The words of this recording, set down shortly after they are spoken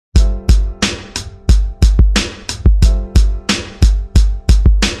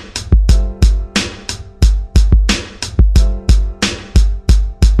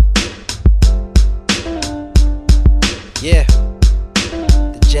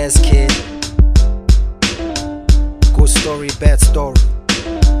Jazzkid. Good story, bad story.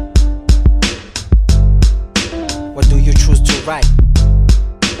 What do you choose to write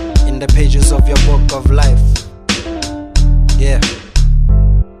in the pages of your book of life? Yeah,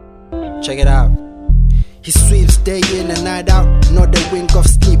 check it out. He sweeps day in and night out, not a wink of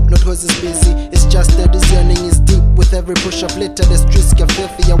sleep, not cause he's busy, it's just that his yearning is deep. With every push of litter, the streets get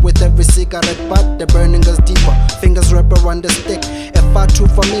filthier. With every cigarette butt, the burning goes deeper. Fingers wrap around the stick, far too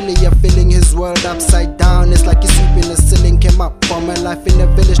familiar, filling his world upside down. It's like he's sweeping the ceiling. Came up from a life in a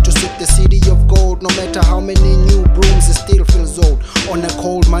village to sweep the city of gold. No matter how many new brooms, he still feels old. On a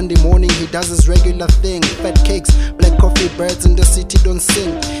cold Monday morning, he does his regular thing. Fat cakes, black coffee, birds in the city don't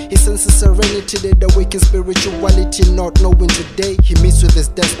sing. He senses serenity, the awakened spirituality, not knowing today he meets with his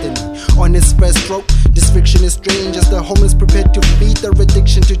destiny. On his first stroke, this friction is strange as the home is prepared to feed their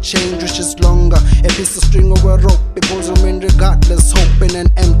addiction to change, which is longer. A piece of string or a rope, it pulls him in regardless, hope in an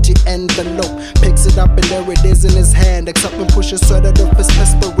empty envelope. Picks it up and there it is in his hand. Except and pushes sweat out of his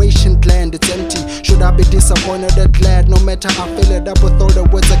perspiration gland. It's empty. Should I be disappointed or glad? No matter how I fill it up with all the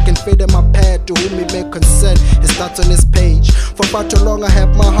words I can fit in my pad. To whom he may consent, it starts on his page. For far too long I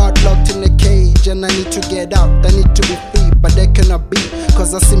have my heart locked in a cage, and I need to get out, I need to be free, but that cannot be,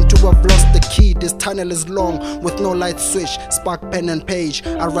 cause I seem to have lost the key. This tunnel is long with no light switch. Spark pen and page,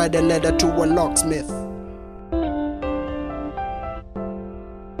 I write a letter to a locksmith.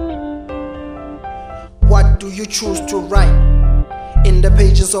 What do you choose to write in the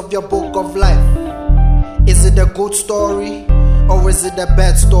pages of your book of life? Is it a good story or is it a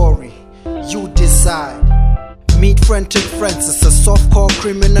bad story? You decide. Meet frantic Francis, a soft-core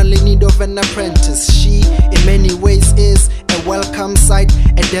criminal in need of an apprentice. She, in many ways, is a welcome sight,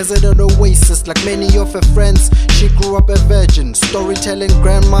 a desert and oasis. Like many of her friends, she grew up a virgin, storytelling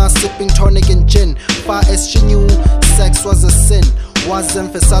grandma, sipping tonic and gin. Far as she knew, sex was a sin. Was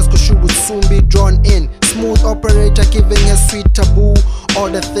emphasized cause she would soon be drawn in. Smooth operator giving her sweet taboo. All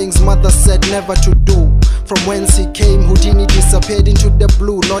the things mother said never to do. From whence he came, Houdini disappeared into the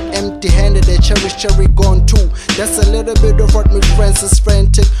blue. Not empty-handed, a cherished cherry gone too. That's a little bit of what made Francis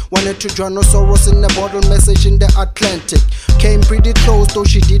frantic. Wanted to drown no sorrows in a bottle, message in the Atlantic. Came pretty close though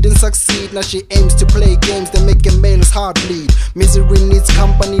she didn't succeed. Now she aims to play games that make a male's heart bleed. Misery needs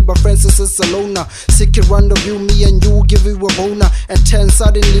company but Francis is a loner. Sick it rendezvous, me and you give you a boner. And turn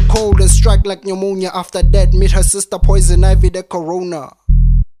suddenly cold and strike like pneumonia. After that meet her sister Poison Ivy the Corona.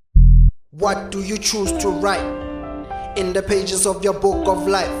 What do you choose to write in the pages of your book of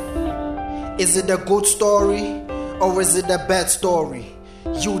life? Is it a good story or is it a bad story?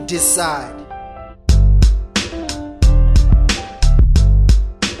 You decide.